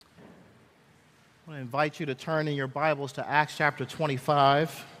I want to invite you to turn in your Bibles to Acts chapter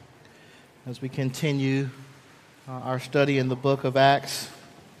 25 as we continue our study in the book of Acts.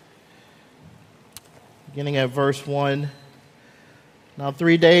 Beginning at verse 1. Now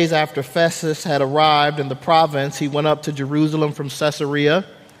 3 days after Festus had arrived in the province, he went up to Jerusalem from Caesarea.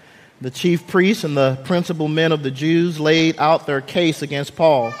 The chief priests and the principal men of the Jews laid out their case against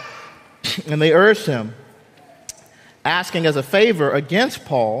Paul, and they urged him, asking as a favor against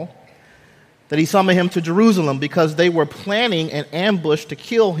Paul that he summon him to Jerusalem because they were planning an ambush to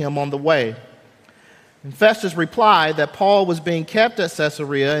kill him on the way. And Festus replied that Paul was being kept at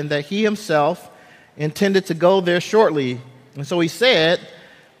Caesarea and that he himself intended to go there shortly. And so he said,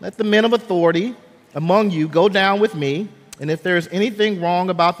 "Let the men of authority among you go down with me, and if there is anything wrong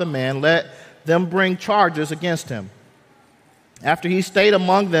about the man, let them bring charges against him." After he stayed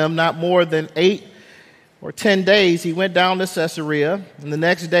among them not more than 8 or 10 days, he went down to Caesarea, and the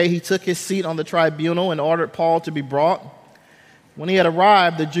next day he took his seat on the tribunal and ordered Paul to be brought. When he had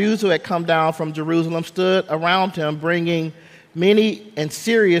arrived, the Jews who had come down from Jerusalem stood around him, bringing many and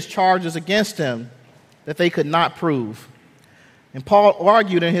serious charges against him that they could not prove. And Paul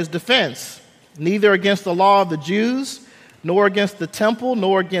argued in his defense, "Neither against the law of the Jews, nor against the temple,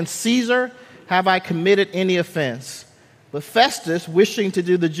 nor against Caesar have I committed any offense." But Festus, wishing to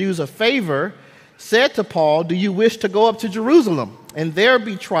do the Jews a favor, said to Paul, "Do you wish to go up to Jerusalem and there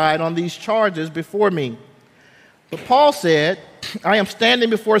be tried on these charges before me?" But Paul said, "I am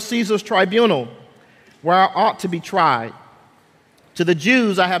standing before Caesar's tribunal, where I ought to be tried. To the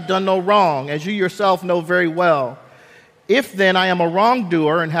Jews I have done no wrong, as you yourself know very well. If then I am a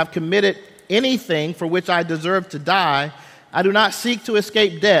wrongdoer and have committed anything for which I deserve to die, I do not seek to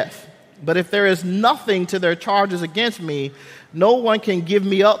escape death. But if there is nothing to their charges against me, no one can give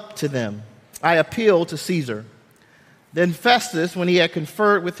me up to them. I appeal to Caesar." Then Festus, when he had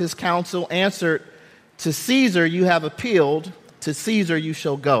conferred with his council, answered, "To Caesar you have appealed, to Caesar you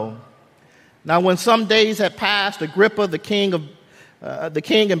shall go." Now when some days had passed, Agrippa, the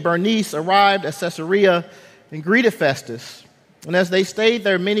king and Bernice arrived at Caesarea and greeted Festus. And as they stayed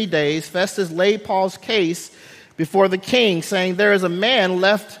there many days, Festus laid Paul's case before the king, saying, "There is a man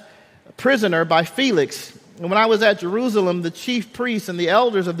left prisoner by Felix. And when I was at Jerusalem, the chief priests and the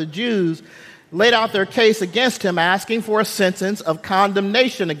elders of the Jews laid out their case against him, asking for a sentence of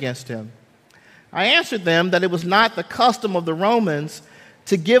condemnation against him. I answered them that it was not the custom of the Romans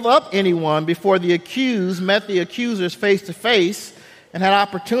to give up anyone before the accused met the accusers face to face and had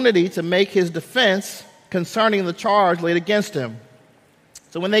opportunity to make his defense concerning the charge laid against him.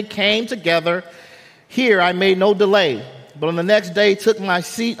 So when they came together here, I made no delay, but on the next day took my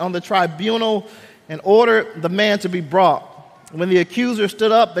seat on the tribunal and ordered the man to be brought. When the accuser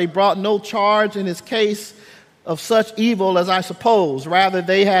stood up, they brought no charge in his case of such evil as I suppose. Rather,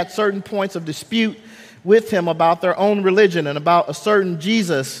 they had certain points of dispute with him about their own religion and about a certain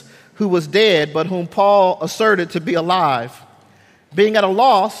Jesus who was dead, but whom Paul asserted to be alive. Being at a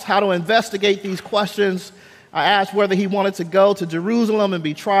loss how to investigate these questions, I asked whether he wanted to go to Jerusalem and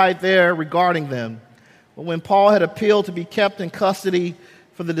be tried there regarding them. But when Paul had appealed to be kept in custody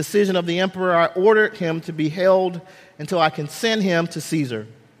for the decision of the emperor, I ordered him to be held until I can send him to Caesar.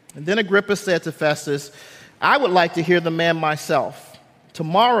 And then Agrippa said to Festus, "I would like to hear the man myself."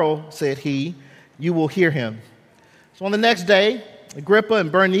 "Tomorrow," said he, "you will hear him." So on the next day, Agrippa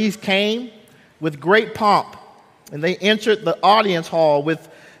and Bernice came with great pomp, and they entered the audience hall with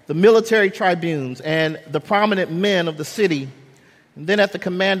the military tribunes and the prominent men of the city. And then at the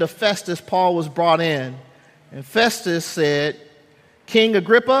command of Festus, Paul was brought in. And Festus said, "King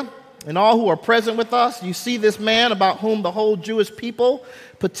Agrippa, and all who are present with us, you see this man about whom the whole Jewish people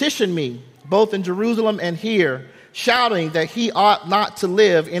petitioned me, both in Jerusalem and here, shouting that he ought not to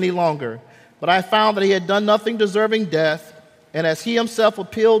live any longer. But I found that he had done nothing deserving death, and as he himself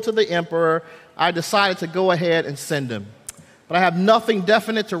appealed to the emperor, I decided to go ahead and send him. But I have nothing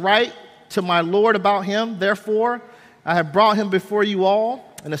definite to write to my Lord about him. Therefore, I have brought him before you all,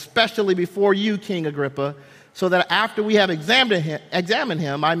 and especially before you, King Agrippa, so that after we have examined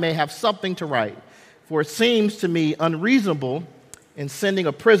him, I may have something to write. For it seems to me unreasonable in sending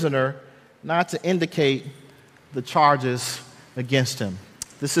a prisoner not to indicate the charges against him."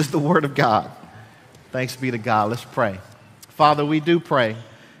 This is the word of God. Thanks be to God. Let's pray. Father, we do pray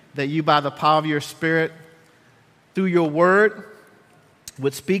that you, by the power of your Spirit, through your word,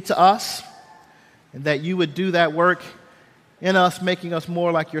 would speak to us, and that you would do that work in us, making us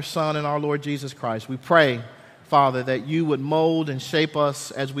more like your Son and our Lord Jesus Christ. We pray, Father, that you would mold and shape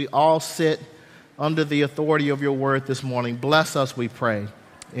us as we all sit under the authority of your word this morning. Bless us, we pray.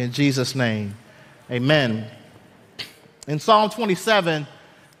 In Jesus' name, amen. In Psalm 27,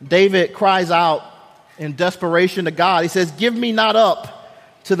 David cries out in desperation to God. He says, "Give me not up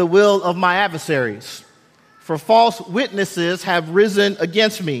to the will of my adversaries, for false witnesses have risen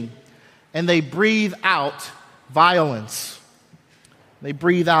against me, and they breathe out violence." They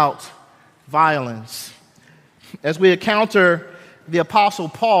breathe out violence. As we encounter the Apostle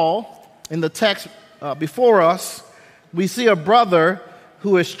Paul in the text before us, we see a brother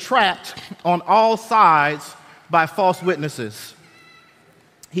who is trapped on all sides by false witnesses.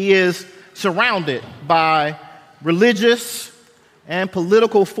 He is surrounded by religious and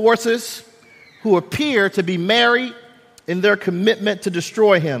political forces who appear to be married in their commitment to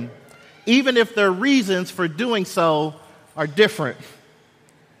destroy him, even if their reasons for doing so are different.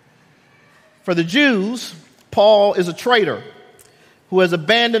 For the Jews, Paul is a traitor who has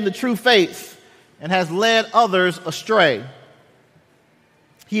abandoned the true faith and has led others astray.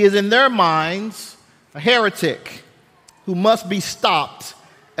 He is in their minds a heretic who must be stopped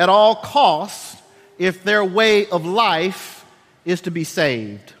at all costs if their way of life is to be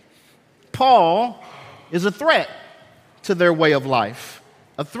saved. Paul is a threat to their way of life,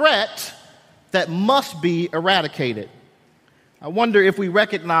 a threat that must be eradicated. I wonder if we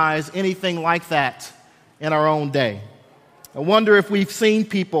recognize anything like that in our own day. I wonder if we've seen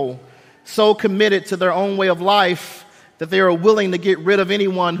people so committed to their own way of life that they are willing to get rid of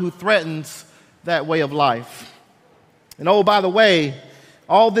anyone who threatens that way of life. And oh, by the way,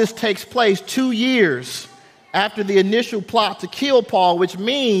 all this takes place 2 years after the initial plot to kill Paul, which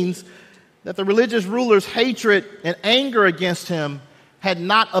means that the religious rulers' hatred and anger against him had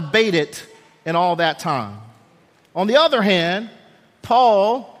not abated in all that time. On the other hand,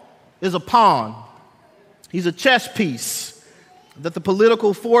 Paul is a pawn. He's a chess piece that the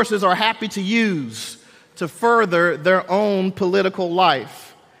political forces are happy to use to further their own political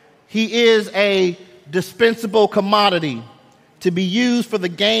life. He is a dispensable commodity to be used for the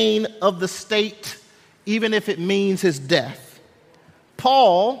gain of the state, even if it means his death.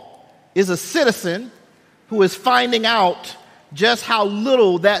 Paul is a citizen who is finding out just how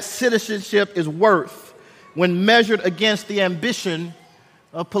little that citizenship is worth when measured against the ambition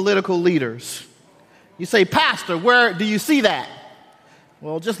of political leaders. You say, "Pastor, where do you see that?"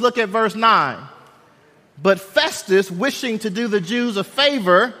 Well, just look at verse 9. "But Festus, wishing to do the Jews a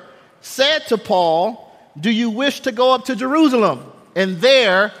favor, said to Paul, 'Do you wish to go up to Jerusalem and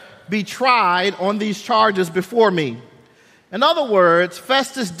there be tried on these charges before me?'" In other words,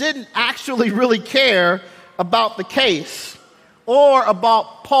 Festus didn't actually really care about the case or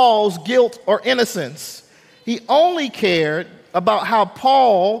about Paul's guilt or innocence. He only cared about how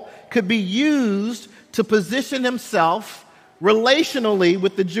Paul could be used to position himself relationally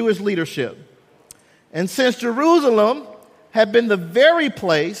with the Jewish leadership. And since Jerusalem had been the very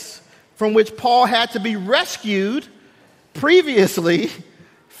place from which Paul had to be rescued previously,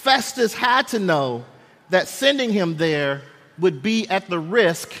 Festus had to know that sending him there would be at the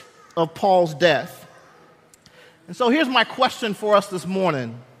risk of Paul's death. And so here's my question for us this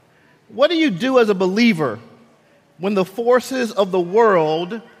morning. What do you do as a believer when the forces of the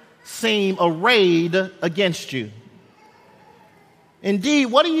world seem arrayed against you? Indeed,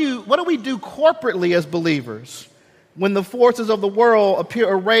 what do we do corporately as believers when the forces of the world appear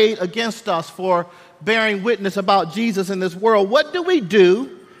arrayed against us for bearing witness about Jesus in this world? What do we do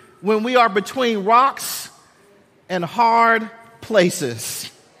when we are between rocks and hard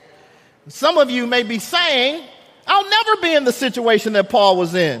places? Some of you may be saying, "I'll never be in the situation that Paul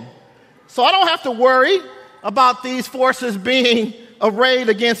was in, so I don't have to worry about these forces being arrayed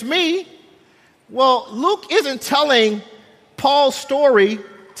against me." Well, Luke isn't telling Paul's story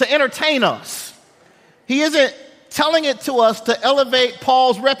to entertain us. He isn't telling it to us to elevate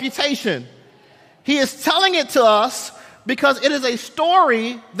Paul's reputation. He is telling it to us because it is a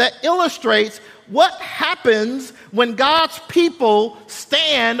story that illustrates what happens when God's people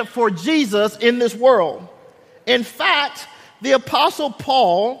stand for Jesus in this world. In fact, the Apostle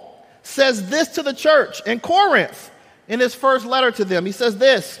Paul says this to the church in Corinth in his first letter to them. He says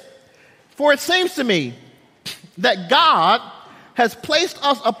this, "For it seems to me that God has placed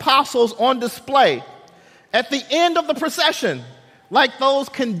us apostles on display at the end of the procession, like those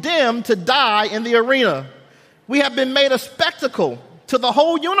condemned to die in the arena. We have been made a spectacle to the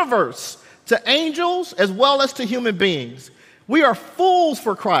whole universe, to angels as well as to human beings. We are fools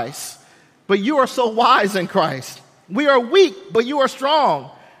for Christ, but you are so wise in Christ. We are weak, but you are strong.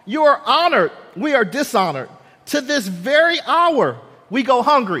 You are honored, we are dishonored. To this very hour, we go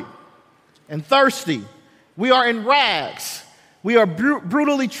hungry and thirsty. We are in rags. We are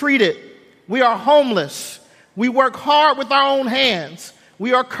brutally treated. We are homeless. We work hard with our own hands.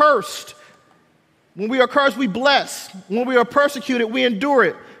 We are cursed. When we are cursed, we bless. When we are persecuted, we endure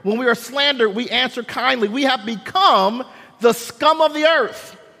it. when we are slandered, we answer kindly. We have become the scum of the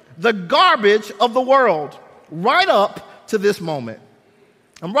earth, the garbage of the world, right up to this moment.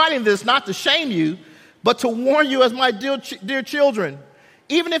 I'm writing this not to shame you, but to warn you as my dear children.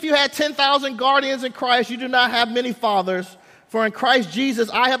 Even if you had 10,000 guardians in Christ, you do not have many fathers. For in Christ Jesus,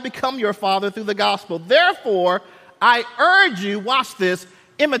 I have become your father through the gospel. Therefore, I urge you, watch this,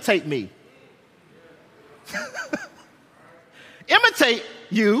 imitate me. Imitate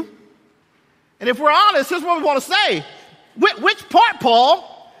you. And if we're honest, here's what we want to say. Which part,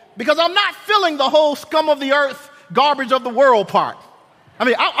 Paul? Because I'm not feeling the whole scum of the earth, garbage of the world part. I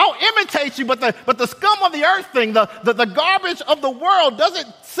mean, I'll imitate you, but the scum of the earth thing, the garbage of the world doesn't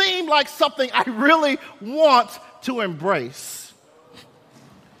seem like something I really want to embrace.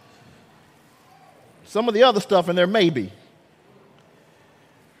 Some of the other stuff in there, maybe.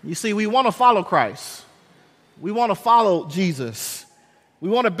 You see, we want to follow Christ. We want to follow Jesus. We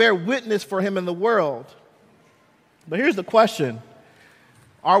want to bear witness for him in the world. But here's the question.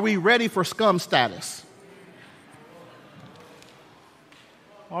 Are we ready for scum status?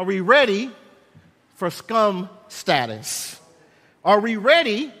 Are we ready for scum status? Are we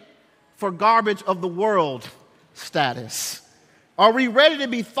ready for garbage of the world status? Are we ready to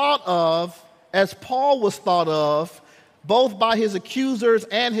be thought of as Paul was thought of, both by his accusers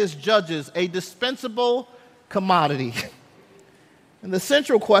and his judges, a dispensable commodity? And the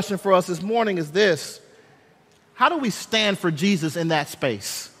central question for us this morning is this: how do we stand for Jesus in that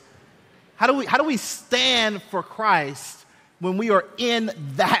space? How do we stand for Christ when we are in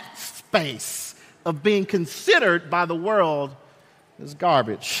that space of being considered by the world as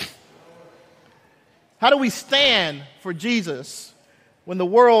garbage? How do we stand for Jesus when the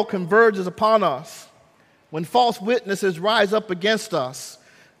world converges upon us, when false witnesses rise up against us,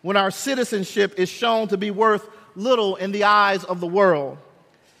 when our citizenship is shown to be worth little in the eyes of the world?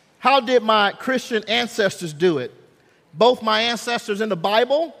 How did my Christian ancestors do it? Both my ancestors in the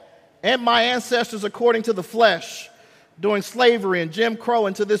Bible and my ancestors according to the flesh, during slavery and Jim Crow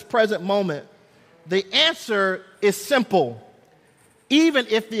and to this present moment. The answer is simple, even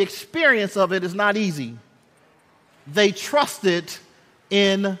if the experience of it is not easy. They trusted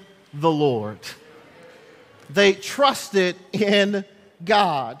in the Lord. They trusted in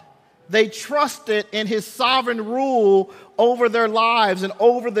God. They trusted in his sovereign rule over their lives and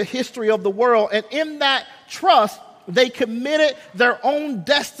over the history of the world. And in that trust, they committed their own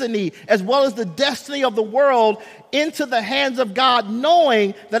destiny as well as the destiny of the world into the hands of God,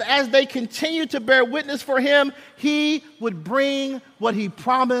 knowing that as they continue to bear witness for him, he would bring what he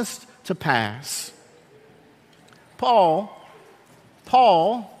promised to pass. Paul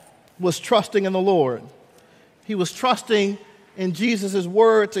was trusting in the Lord. He was trusting in Jesus'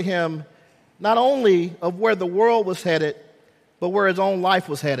 word to him, not only of where the world was headed, but where his own life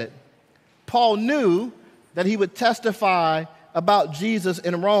was headed. Paul knew that he would testify about Jesus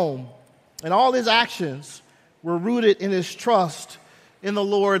in Rome, and all his actions were rooted in his trust in the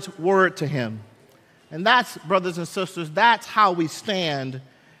Lord's word to him. And that's, brothers and sisters, that's how we stand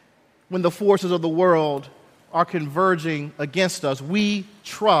when the forces of the world are converging against us. We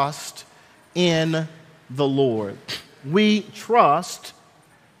trust in the Lord. We trust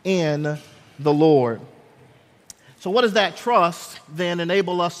in the Lord. So what does that trust then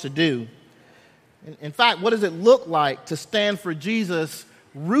enable us to do? In fact, what does it look like to stand for Jesus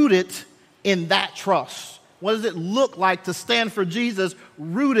rooted in that trust? What does it look like to stand for Jesus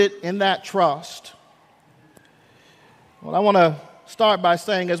rooted in that trust? Well, I want to start by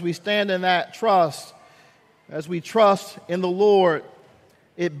saying, as we stand in that trust, as we trust in the Lord,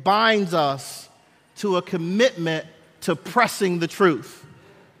 it binds us to a commitment to pressing the truth,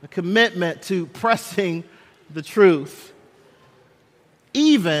 a commitment to pressing the truth,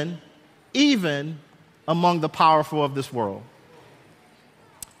 even among the powerful of this world.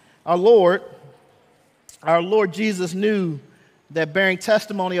 Our Lord Jesus knew that bearing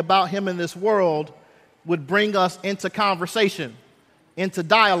testimony about him in this world would bring us into conversation, into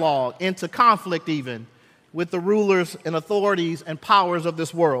dialogue, into conflict even, with the rulers and authorities and powers of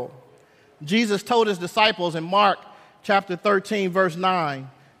this world. Jesus told his disciples in Mark chapter 13, verse 9,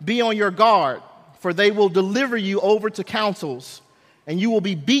 "Be on your guard, for they will deliver you over to councils, and you will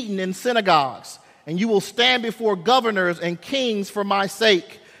be beaten in synagogues, and you will stand before governors and kings for my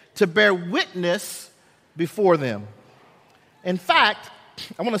sake, to bear witness before them." In fact,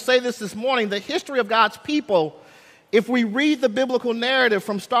 I want to say this morning, the history of God's people, if we read the biblical narrative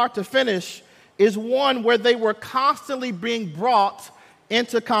from start to finish, is one where they were constantly being brought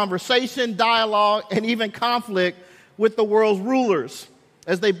into conversation, dialogue, and even conflict with the world's rulers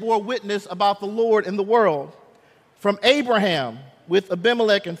as they bore witness about the Lord in the world. From Abraham with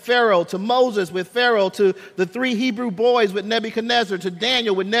Abimelech and Pharaoh, to Moses with Pharaoh, to the 3 Hebrew boys with Nebuchadnezzar, to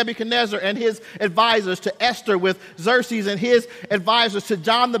Daniel with Nebuchadnezzar and his advisors, to Esther with Xerxes and his advisors, to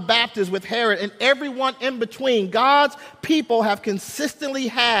John the Baptist with Herod, and everyone in between. God's people have consistently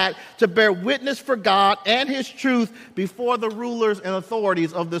had to bear witness for God and his truth before the rulers and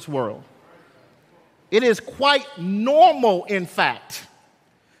authorities of this world. It is quite normal, in fact,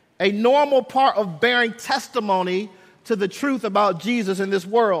 a normal part of bearing testimony to the truth about Jesus in this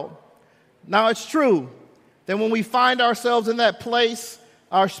world. Now, it's true that when we find ourselves in that place,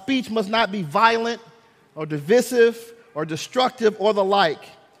 our speech must not be violent or divisive or destructive or the like.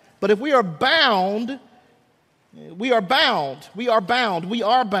 But if we are bound, we are bound.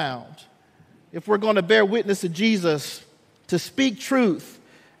 If we're going to bear witness to Jesus, to speak truth,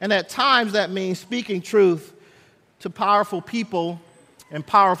 and at times that means speaking truth to powerful people and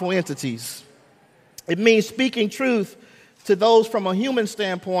powerful entities. It means speaking truth to those from a human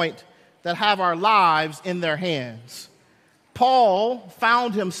standpoint that have our lives in their hands. Paul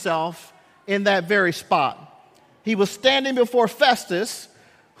found himself in that very spot. He was standing before Festus,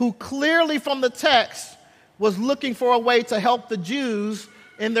 who clearly from the text was looking for a way to help the Jews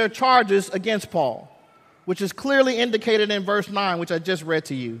in their charges against Paul, which is clearly indicated in verse 9, which I just read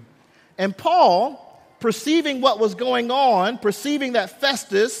to you. And Paul, perceiving what was going on, perceiving that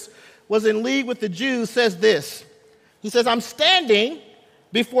Festus was in league with the Jews, says this. He says, I'm standing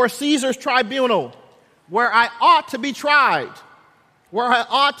before Caesar's tribunal where I ought to be tried.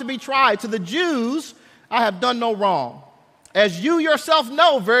 To the Jews, I have done no wrong, as you yourself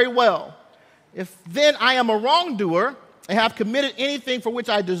know very well. If then I am a wrongdoer and have committed anything for which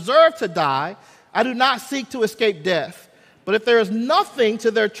I deserve to die, I do not seek to escape death. But if there is nothing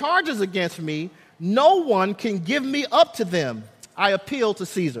to their charges against me, no one can give me up to them. I appeal to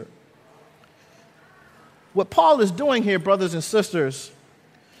Caesar. What Paul is doing here, brothers and sisters,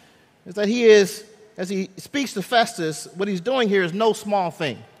 is that he is, as he speaks to Festus, what he's doing here is no small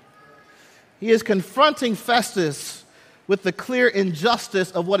thing. He is confronting Festus with the clear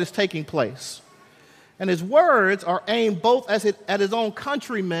injustice of what is taking place. And his words are aimed both at his own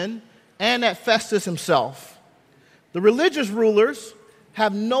countrymen and at Festus himself. The religious rulers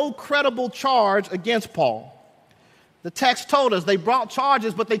have no credible charge against Paul. The text told us they brought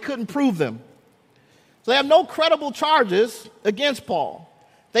charges, but they couldn't prove them. So they have no credible charges against Paul.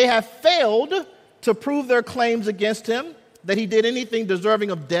 They have failed to prove their claims against him, that he did anything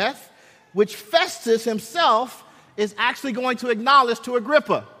deserving of death, which Festus himself is actually going to acknowledge to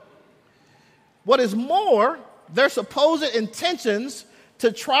Agrippa. What is more, their supposed intentions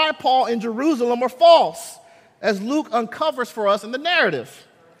to try Paul in Jerusalem are false, as Luke uncovers for us in the narrative.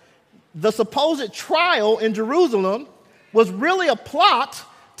 The supposed trial in Jerusalem was really a plot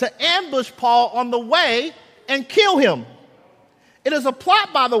to ambush Paul on the way and kill him. It is a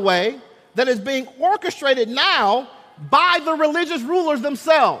plot, by the way, that is being orchestrated now by the religious rulers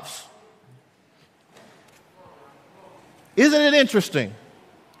themselves. Isn't it interesting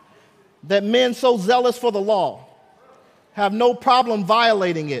that men so zealous for the law have no problem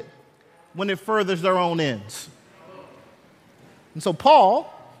violating it when it furthers their own ends? And so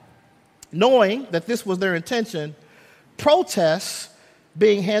Paul, knowing that this was their intention, protests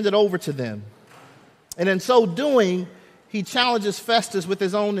being handed over to them. And in so doing, he challenges Festus with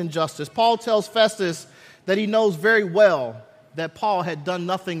his own injustice. Paul tells Festus that he knows very well that Paul had done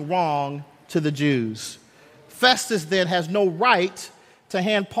nothing wrong to the Jews. Festus then has no right to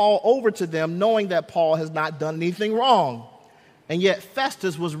hand Paul over to them, knowing that Paul has not done anything wrong. And yet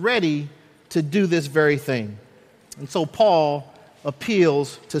Festus was ready to do this very thing. And so Paul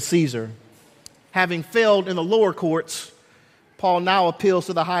appeals to Caesar. Having failed in the lower courts, Paul now appeals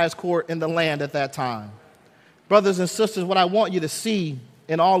to the highest court in the land at that time. Brothers and sisters, what I want you to see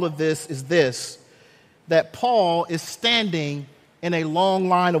in all of this is this, that Paul is standing in a long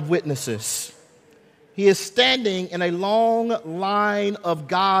line of witnesses. He is standing in a long line of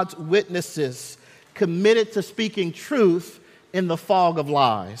God's witnesses committed to speaking truth in the fog of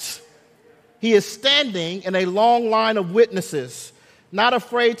lies. He is standing in a long line of witnesses, not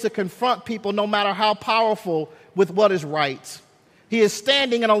afraid to confront people no matter how powerful with what is right. He is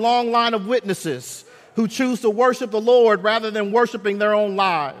standing in a long line of witnesses who choose to worship the Lord rather than worshiping their own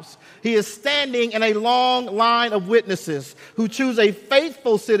lives. He is standing in a long line of witnesses who choose a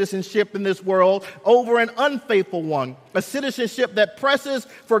faithful citizenship in this world over an unfaithful one, a citizenship that presses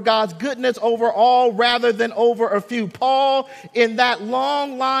for God's goodness over all rather than over a few. Paul, in that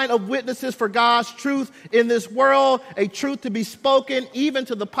long line of witnesses for God's truth in this world, a truth to be spoken even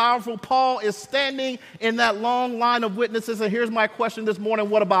to the powerful, Paul is standing in that long line of witnesses. And here's my question this morning: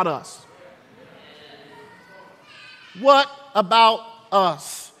 what about us? What about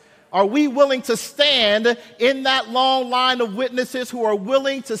us? Are we willing to stand in that long line of witnesses who are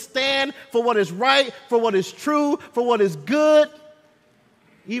willing to stand for what is right, for what is true, for what is good,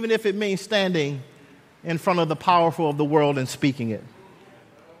 even if it means standing in front of the powerful of the world and speaking it?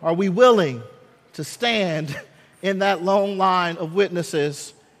 Are we willing to stand in that long line of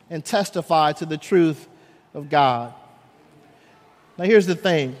witnesses and testify to the truth of God? Now, here's the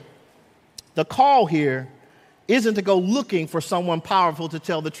thing. The call here isn't to go looking for someone powerful to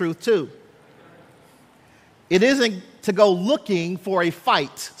tell the truth to. It isn't to go looking for a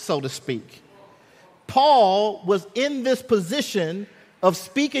fight, so to speak. Paul was in this position of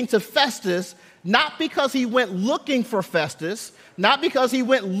speaking to Festus not because he went looking for Festus, not because he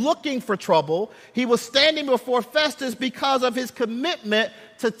went looking for trouble. He was standing before Festus because of his commitment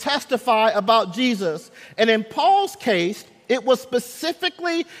to testify about Jesus. And in Paul's case, it was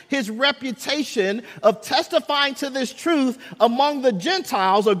specifically his reputation of testifying to this truth among the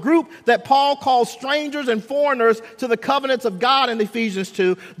Gentiles, a group that Paul calls strangers and foreigners to the covenants of God in Ephesians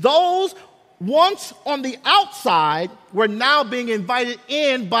 2. Those once on the outside were now being invited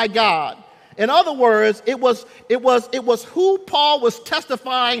in by God. In other words, it was who Paul was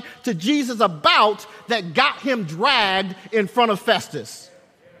testifying to Jesus about that got him dragged in front of Festus.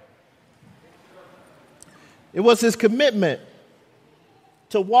 It was his commitment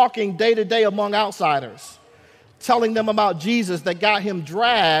to walking day to day among outsiders, telling them about Jesus that got him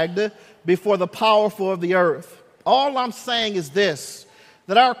dragged before the powerful of the earth. All I'm saying is this,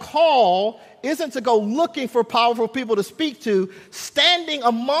 that our call isn't to go looking for powerful people to speak to. Standing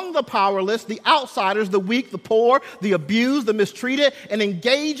among the powerless, the outsiders, the weak, the poor, the abused, the mistreated, and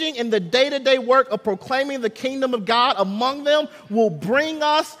engaging in the day-to-day work of proclaiming the kingdom of God among them will bring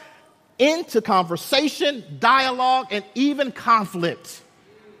us into conversation, dialogue, and even conflict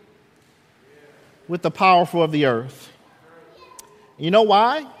with the powerful of the earth. You know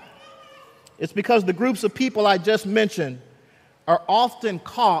why? It's because the groups of people I just mentioned are often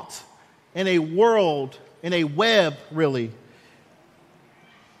caught in a world, in a web, really,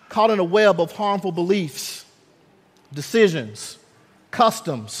 caught in a web of harmful beliefs, decisions,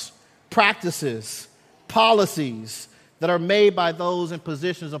 customs, practices, policies that are made by those in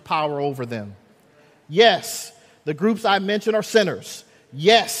positions of power over them. Yes, the groups I mentioned are sinners.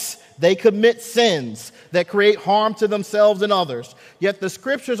 Yes, they commit sins that create harm to themselves and others. Yet the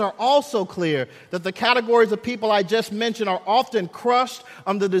scriptures are also clear that the categories of people I just mentioned are often crushed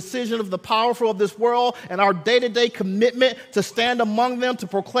under the decision of the powerful of this world, and our day-to-day commitment to stand among them to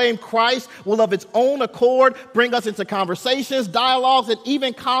proclaim Christ will of its own accord bring us into conversations, dialogues, and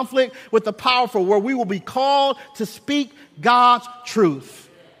even conflict with the powerful, where we will be called to speak God's truth.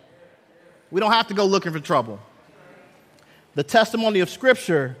 We don't have to go looking for trouble. The testimony of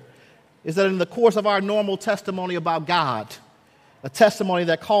Scripture is that in the course of our normal testimony about God, a testimony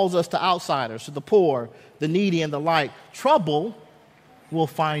that calls us to outsiders, to the poor, the needy, and the like, trouble will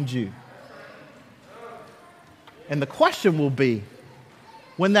find you. And the question will be,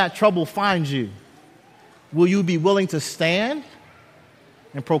 when that trouble finds you, will you be willing to stand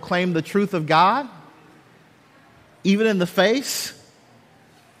and proclaim the truth of God, even in the face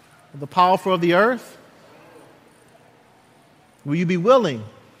of the powerful of the earth? Will you be willing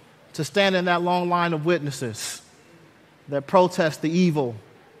to stand in that long line of witnesses that protest the evil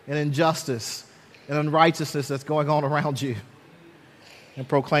and injustice and unrighteousness that's going on around you and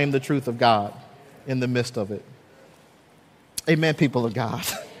proclaim the truth of God in the midst of it? Amen, people of God.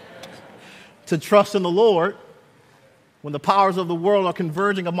 To trust in the Lord when the powers of the world are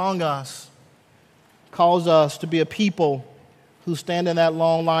converging among us calls us to be a people who stand in that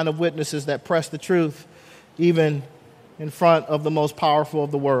long line of witnesses that press the truth even in front of the most powerful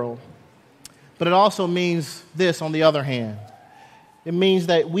of the world. But it also means this, on the other hand. It means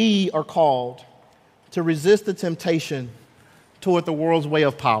that we are called to resist the temptation toward the world's way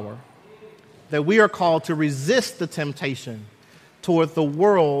of power. That we are called to resist the temptation toward the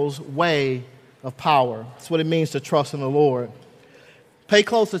world's way of power. That's what it means to trust in the Lord. Pay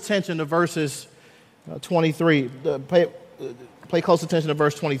close attention to verses 23. Pay close attention to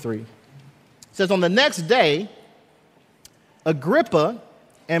verse 23. It says, on the next day, Agrippa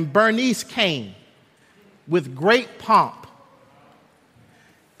and Bernice came with great pomp,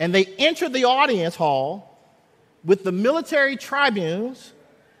 and they entered the audience hall with the military tribunes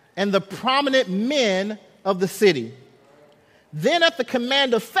and the prominent men of the city. Then at the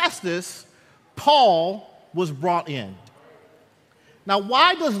command of Festus, Paul was brought in. Now,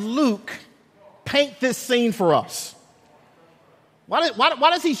 why does Luke paint this scene for us? Why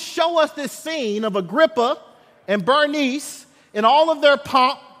does he show us this scene of Agrippa and Bernice in all of their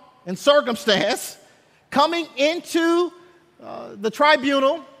pomp and circumstance coming into the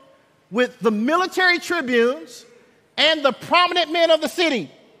tribunal with the military tribunes and the prominent men of the city.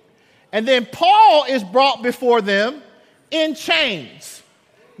 And then Paul is brought before them in chains.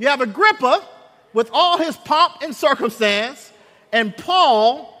 You have Agrippa with all his pomp and circumstance, and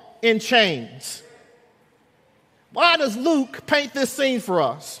Paul in chains. Why does Luke paint this scene for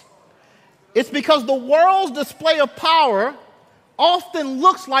us? It's because the world's display of power often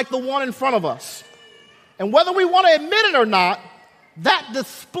looks like the one in front of us. And whether we want to admit it or not, that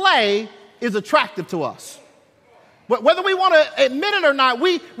display is attractive to us. Whether we want to admit it or not,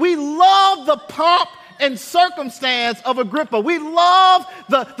 we love the pomp and circumstance of Agrippa. We love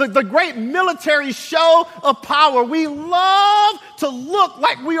the great military show of power. We love to look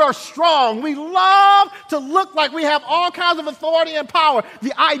like we are strong. We love to look like we have all kinds of authority and power.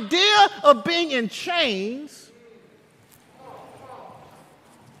 The idea of being in chains,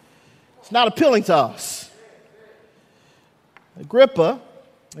 it's not appealing to us. Agrippa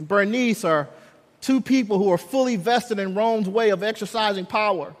and Bernice are two people who are fully vested in Rome's way of exercising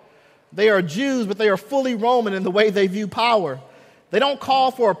power. They are Jews, but they are fully Roman in the way they view power. They don't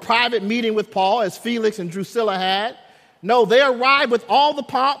call for a private meeting with Paul, as Felix and Drusilla had. No, they arrive with all the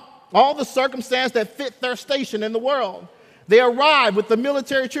pomp, all the circumstance that fit their station in the world. They arrive with the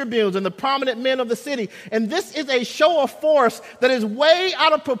military tribunes and the prominent men of the city. And this is a show of force that is way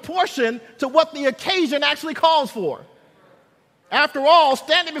out of proportion to what the occasion actually calls for. After all,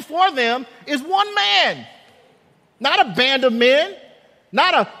 standing before them is one man, not a band of men,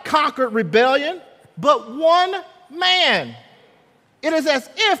 not a conquered rebellion, but one man. It is as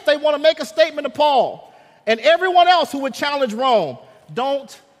if they want to make a statement to Paul and everyone else who would challenge Rome.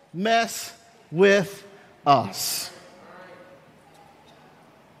 Don't mess with us.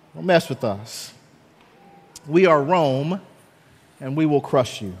 Don't mess with us. We are Rome, and we will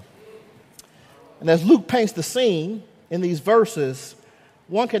crush you. And as Luke paints the scene in these verses,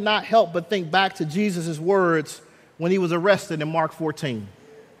 one cannot help but think back to Jesus' words when he was arrested in Mark 14.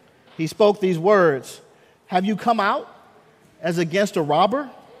 He spoke these words, "Have you come out as against a robber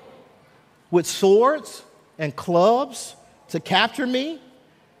with swords and clubs to capture me?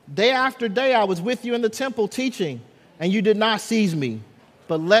 Day after day I was with you in the temple teaching, and you did not seize me,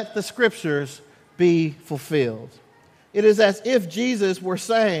 but let the scriptures be fulfilled." It is as if Jesus were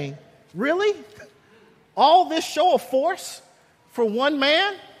saying, really? All this show of force for one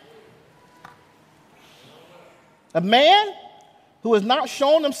man? A man who has not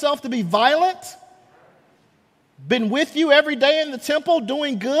shown himself to be violent, been with you every day in the temple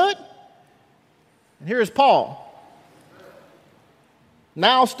doing good. And here is Paul,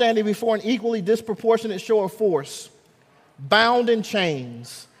 now standing before an equally disproportionate show of force, bound in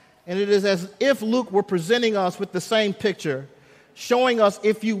chains. And it is as if Luke were presenting us with the same picture, showing us,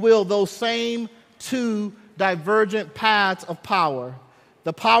 if you will, those same two divergent paths of power.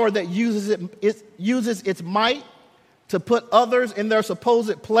 The power that uses its might to put others in their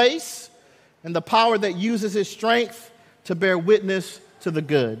supposed place, and the power that uses its strength to bear witness to the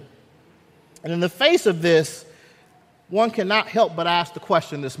good. And in the face of this, one cannot help but ask the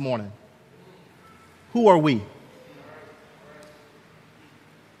question this morning: who are we?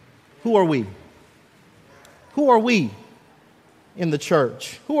 Who are we? Who are we in the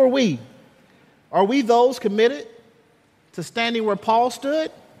church? Who are we? Are we those committed to standing where Paul stood?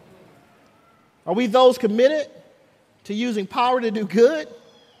 Are we those committed to using power to do good,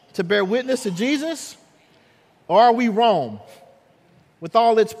 to bear witness to Jesus? Or are we Rome, with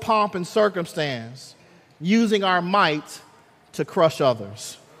all its pomp and circumstance, using our might to crush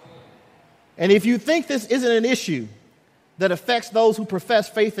others? And if you think this isn't an issue that affects those who profess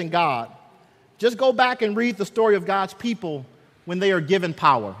faith in God, just go back and read the story of God's people when they are given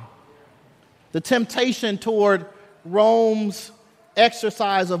power. The temptation toward Rome's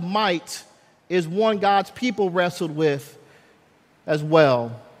exercise of might is one God's people wrestled with as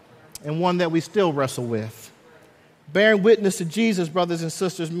well, and one that we still wrestle with. Bearing witness to Jesus, brothers and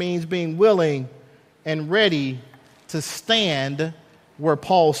sisters, means being willing and ready to stand where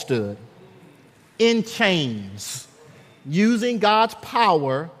Paul stood, in chains, using God's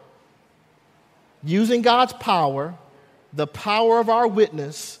power, the power of our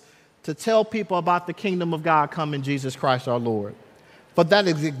witness, to tell people about the kingdom of God come in Jesus Christ our Lord. But that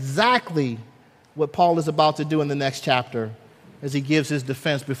is exactly what Paul is about to do in the next chapter as he gives his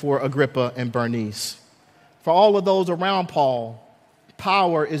defense before Agrippa and Bernice. For all of those around Paul,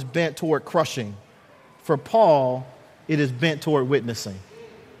 power is bent toward crushing. For Paul, it is bent toward witnessing.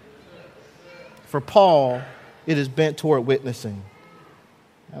 For Paul, it is bent toward witnessing.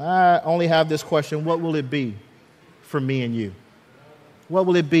 And I only have this question: what will it be for me and you? What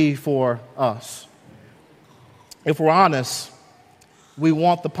will it be for us? if we're honest, we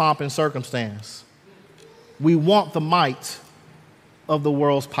want the pomp and circumstance. We want the might of the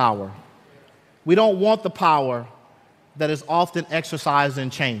world's power. We don't want the power that is often exercised in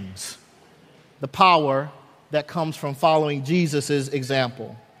chains, the power that comes from following Jesus'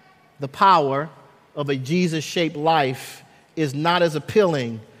 example. The power of a Jesus-shaped life is not as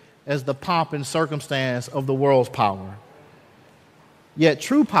appealing as the pomp and circumstance of the world's power. Yet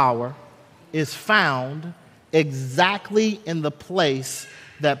true power is found exactly in the place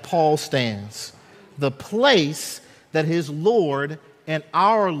that Paul stands, the place that his Lord and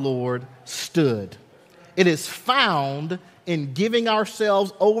our Lord stood. It is found in giving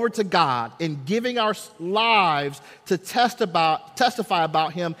ourselves over to God, in giving our lives to testify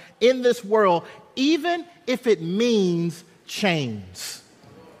about him in this world, even if it means chains.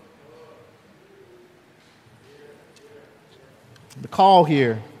 The call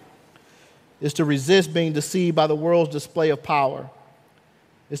here is to resist being deceived by the world's display of power.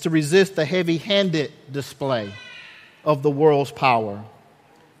 It's to resist the heavy-handed display of the world's power.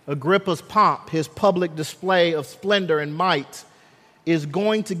 Agrippa's pomp, his public display of splendor and might, is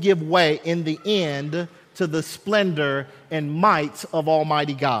going to give way in the end to the splendor and might of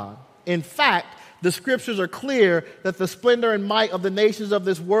Almighty God. In fact, the scriptures are clear that the splendor and might of the nations of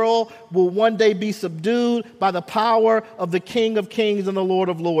this world will one day be subdued by the power of the King of Kings and the Lord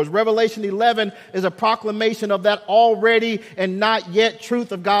of Lords. Revelation 11 is a proclamation of that already and not yet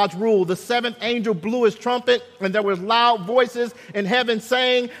truth of God's rule. The seventh angel blew his trumpet, and there were loud voices in heaven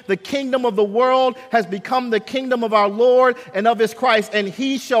saying, "The kingdom of the world has become the kingdom of our Lord and of his Christ, and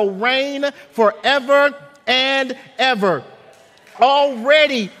he shall reign forever and ever."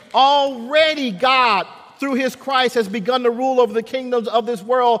 Already God, through his Christ, has begun to rule over the kingdoms of this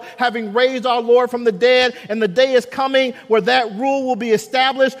world, having raised our Lord from the dead, and the day is coming where that rule will be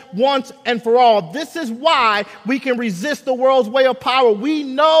established once and for all. This is why we can resist the world's way of power. We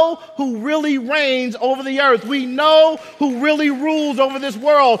know who really reigns over the earth. We know who really rules over this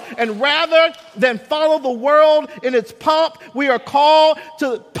world. And rather than follow the world in its pomp, we are called to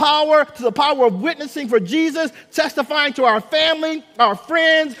the power of witnessing for Jesus, testifying to our family, our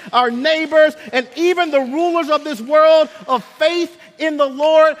friends, our neighbors, and even the rulers of this world of faith in the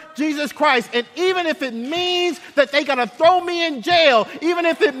Lord Jesus Christ. And even if it means that they got to throw me in jail, even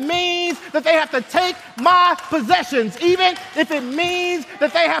if it means that they have to take my possessions, even if it means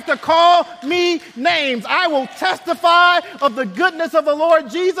that they have to call me names, I will testify of the goodness of the Lord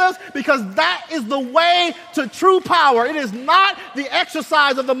Jesus, because that is the way to true power. It is not the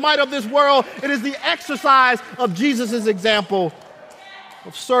exercise of the might of this world. It is the exercise of Jesus' example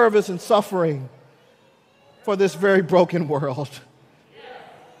of service and suffering for this very broken world.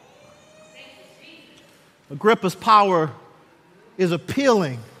 Agrippa's power is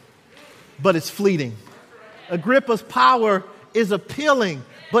appealing, but it's fleeting. Agrippa's power is appealing,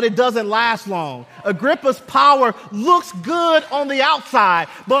 but it doesn't last long. Agrippa's power looks good on the outside,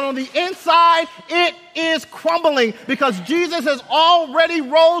 but on the inside, it is crumbling, because Jesus has already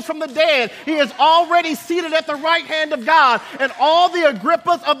rose from the dead. He is already seated at the right hand of God, and all the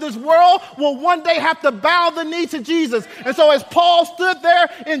Agrippas of this world will one day have to bow the knee to Jesus. And so as Paul stood there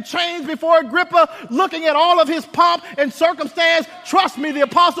in chains before Agrippa, looking at all of his pomp and circumstance, trust me, the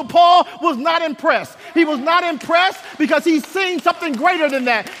Apostle Paul was not impressed. He was not impressed because he's seen something greater than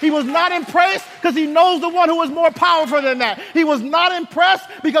that. He was not impressed because he knows the one who is more powerful than that. He was not impressed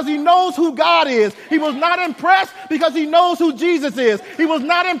because he knows who God is. He was not impressed because he knows who Jesus is. He was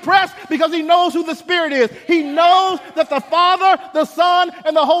not impressed because he knows who the Spirit is. He knows that the Father, the Son,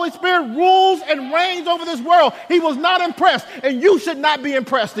 and the Holy Spirit rules and reigns over this world. He was not impressed, and you should not be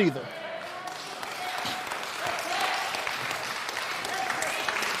impressed either.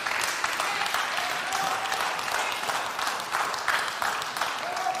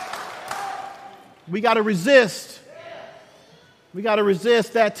 We got to resist. We got to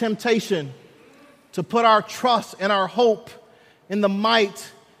resist that temptation to put our trust and our hope in the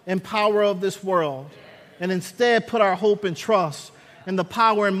might and power of this world, and instead put our hope and trust in the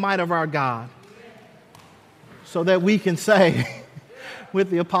power and might of our God, so that we can say with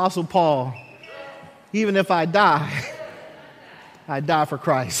the Apostle Paul, even if I die, I die for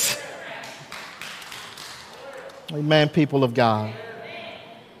Christ. Amen, people of God.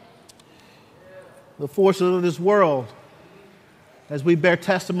 The forces of this world, as we bear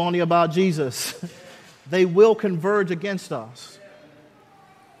testimony about Jesus, they will converge against us.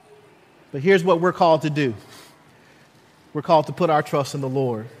 But here's what we're called to do. We're called to put our trust in the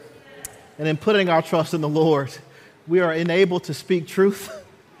Lord. And in putting our trust in the Lord, we are enabled to speak truth,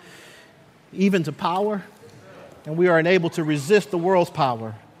 even to power, and we are enabled to resist the world's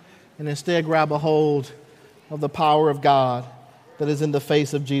power and instead grab a hold of the power of God that is in the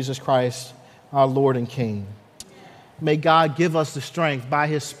face of Jesus Christ, our Lord and King. May God give us the strength by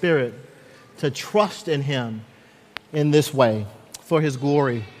His Spirit to trust in Him in this way for His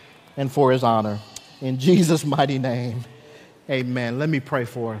glory and for His honor. In Jesus' mighty name, amen. Let me pray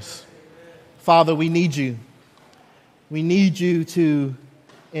for us. Father, we need you. We need you to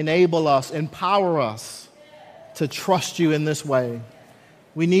enable us, empower us to trust you in this way.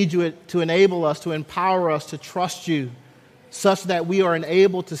 We need you to enable us, to empower us to trust you such that we are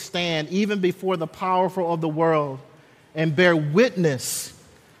enabled to stand even before the powerful of the world and bear witness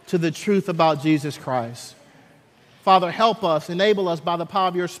to the truth about Jesus Christ. Father, help us, enable us by the power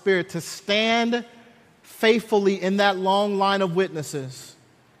of your Spirit to stand faithfully in that long line of witnesses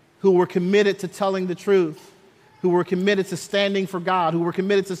who were committed to telling the truth, who were committed to standing for God, who were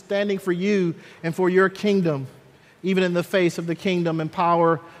committed to standing for you and for your kingdom, even in the face of the kingdom and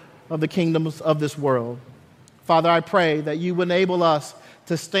power of the kingdoms of this world. Father, I pray that you enable us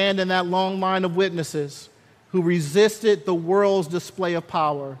to stand in that long line of witnesses who resisted the world's display of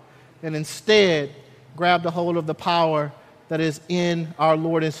power and instead grabbed a hold of the power that is in our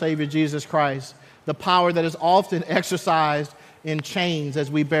Lord and Savior Jesus Christ, the power that is often exercised in chains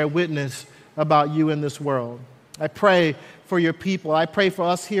as we bear witness about you in this world. I pray for your people. I pray for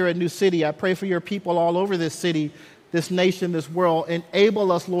us here at New City. I pray for your people all over this city, this nation, this world.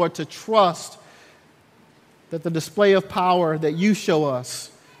 Enable us, Lord, to trust that the display of power that you show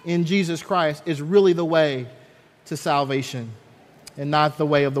us in Jesus Christ is really the way to salvation and not the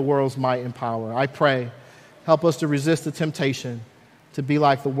way of the world's might and power. I pray, help us to resist the temptation to be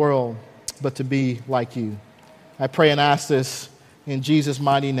like the world, but to be like you. I pray and ask this in Jesus'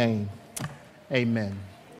 mighty name. Amen.